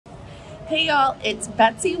Hey y'all, it's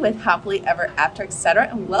Betsy with Happily Ever After, etc.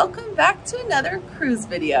 and welcome back to another cruise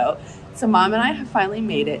video. So Mom and I have finally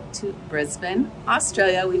made it to Brisbane,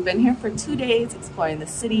 Australia. We've been here for 2 days exploring the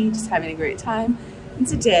city, just having a great time. And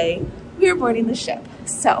today we are boarding the ship.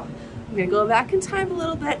 So I'm gonna go back in time a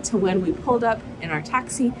little bit to when we pulled up in our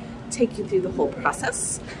taxi, take you through the whole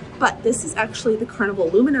process. But this is actually the Carnival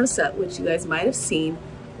Luminosa, which you guys might have seen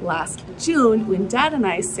last June when Dad and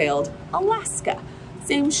I sailed Alaska.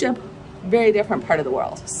 Same ship, very different part of the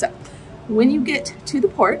world. So when you get to the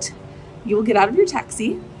port, you will get out of your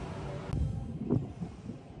taxi.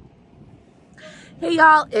 Hey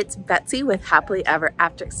y'all, it's Betsy with Happily Ever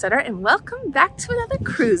After, etc. and welcome back to another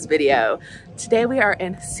cruise video. Today we are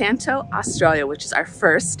in Santo, Australia, which is our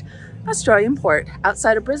first Australian port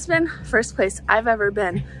outside of Brisbane. First place I've ever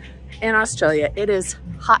been in Australia. It is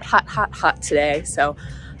hot, hot, hot, hot today. So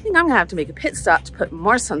I think I'm gonna have to make a pit stop to put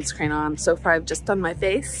more sunscreen on. So far I've just done my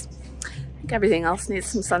face. I think everything else needs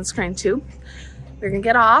some sunscreen too. We're gonna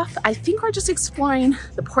get off. I think we're just exploring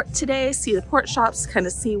the port today, see the port shops, kind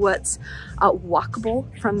of see what's walkable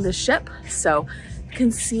from the ship. So you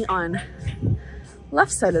can see on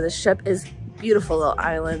left side of the ship is beautiful little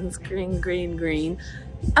islands, green, green, green.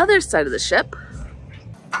 Other side of the ship,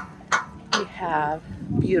 we have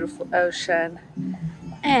beautiful ocean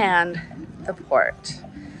and the port.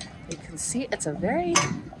 You can see it's a very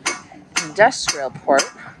industrial port,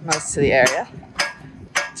 most of the area.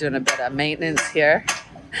 Doing a bit of maintenance here.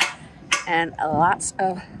 And lots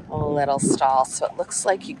of little stalls. So it looks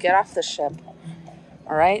like you get off the ship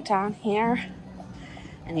right down here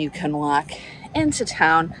and you can walk into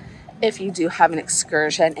town. If you do have an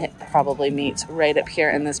excursion, it probably meets right up here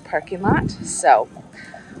in this parking lot. So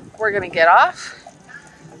we're gonna get off.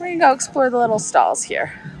 We're gonna go explore the little stalls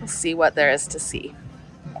here. We'll see what there is to see.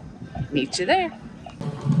 Meet you there.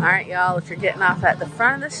 All right, y'all, if you're getting off at the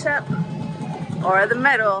front of the ship or the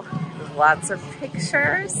middle, there's lots of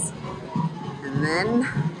pictures. And then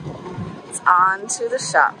it's on to the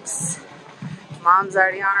shops. Mom's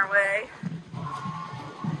already on her way.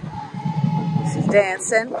 She's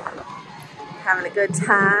dancing, having a good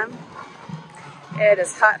time. It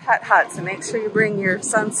is hot, hot, hot, so make sure you bring your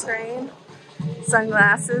sunscreen,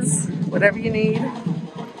 sunglasses, whatever you need.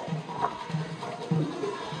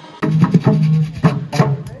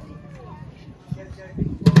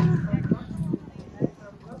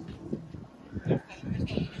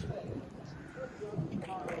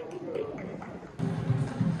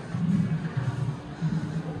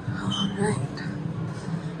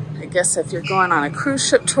 I guess if you're going on a cruise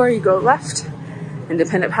ship tour, you go left.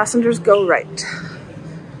 Independent passengers go right. Do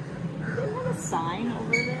they have a sign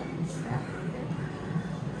over there?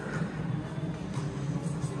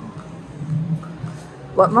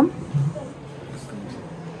 What, Mom?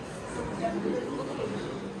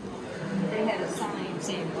 They had a sign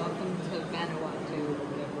saying welcome to Vanuatu or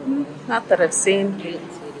whatever. Not that I've seen. I didn't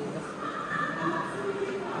see it either.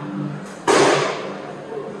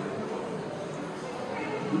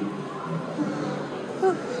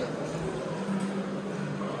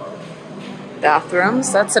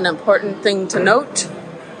 Bathrooms, that's an important thing to note.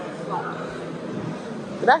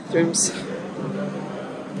 The bathrooms.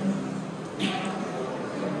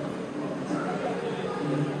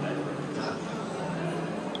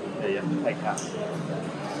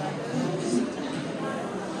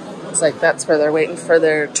 Looks like that's where they're waiting for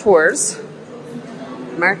their tours.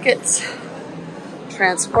 Markets,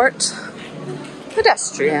 transport,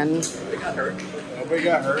 pedestrian. Nobody got hurt. Nobody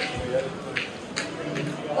got hurt.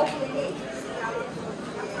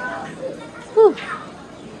 Whew.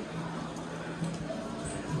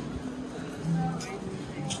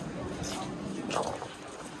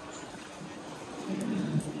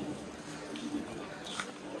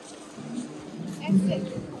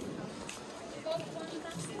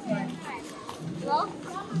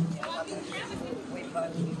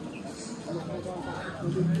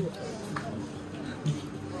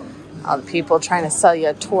 All the people trying to sell you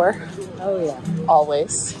a tour. Oh yeah.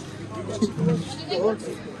 Always.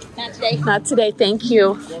 Not today. Not today, thank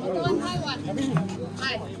you.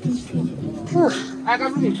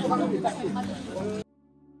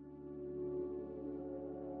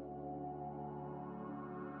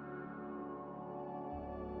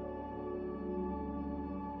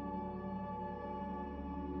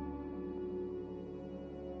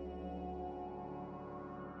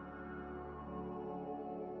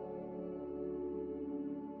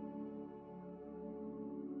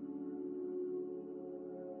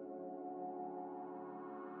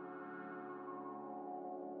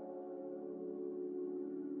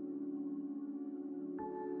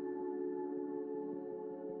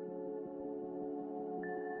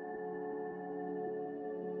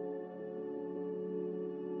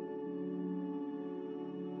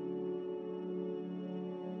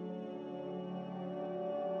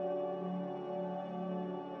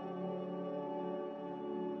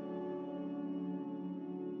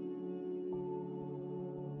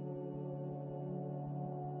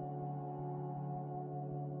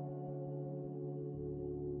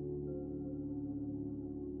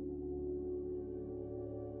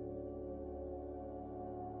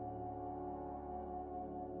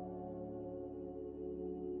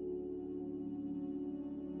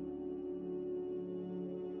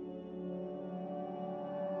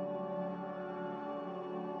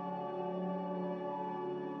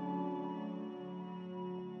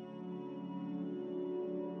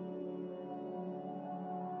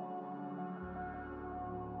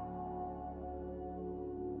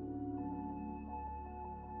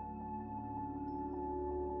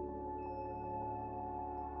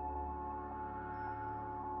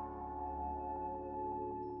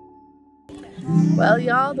 Well,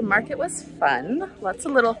 y'all, the market was fun. Lots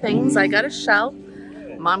of little things. I got a shell.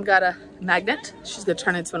 Mom got a magnet. She's gonna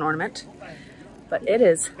turn it into an ornament. But it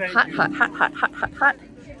is hot, hot, hot, hot, hot, hot, hot.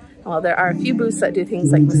 Well, there are a few booths that do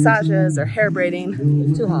things like massages or hair braiding.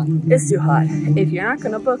 It's too hot. It's too hot. If you're not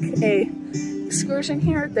gonna book a excursion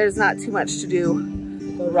here, there's not too much to do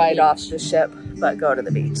right off the ship, but go to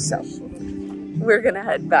the beach. So we're gonna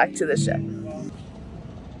head back to the ship.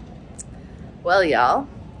 Well, y'all,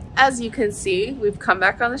 as you can see, we've come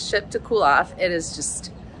back on the ship to cool off. It is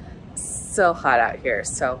just so hot out here.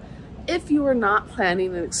 So if you are not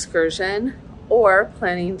planning an excursion or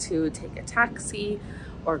planning to take a taxi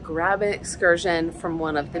or grab an excursion from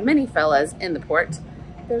one of the mini fellas in the port,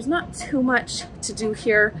 there's not too much to do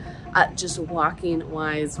here. Just walking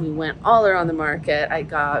wise, we went all around the market. I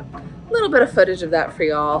got a little bit of footage of that for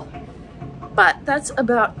y'all, but that's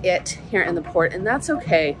about it here in the port, and that's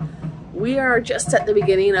okay. We are just at the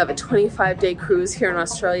beginning of a 25-day cruise here in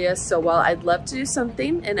Australia, so while I'd love to do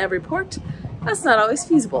something in every port, that's not always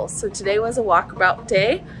feasible. So today was a walkabout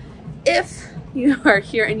day. If you are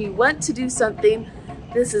here and you want to do something,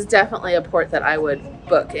 this is definitely a port that I would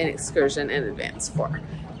book an excursion in advance for.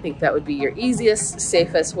 I think that would be your easiest,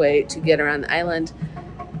 safest way to get around the island.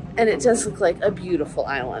 And it does look like a beautiful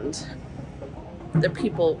island. The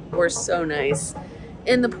people were so nice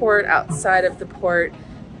in the port, outside of the port.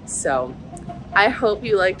 So I hope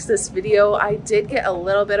you liked this video. I did get a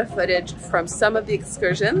little bit of footage from some of the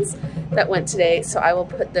excursions that went today, so I will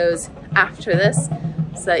put those after this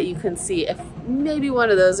so that you can see if maybe one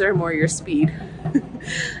of those are more your speed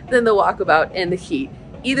than the walkabout in the heat.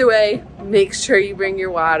 Either way, make sure you bring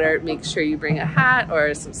your water, make sure you bring a hat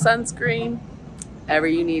or some sunscreen, whatever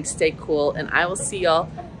you need to stay cool, and I will see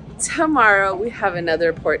y'all tomorrow. We have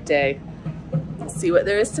another port day. We'll see what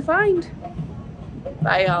there is to find.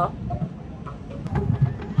 Bye, y'all.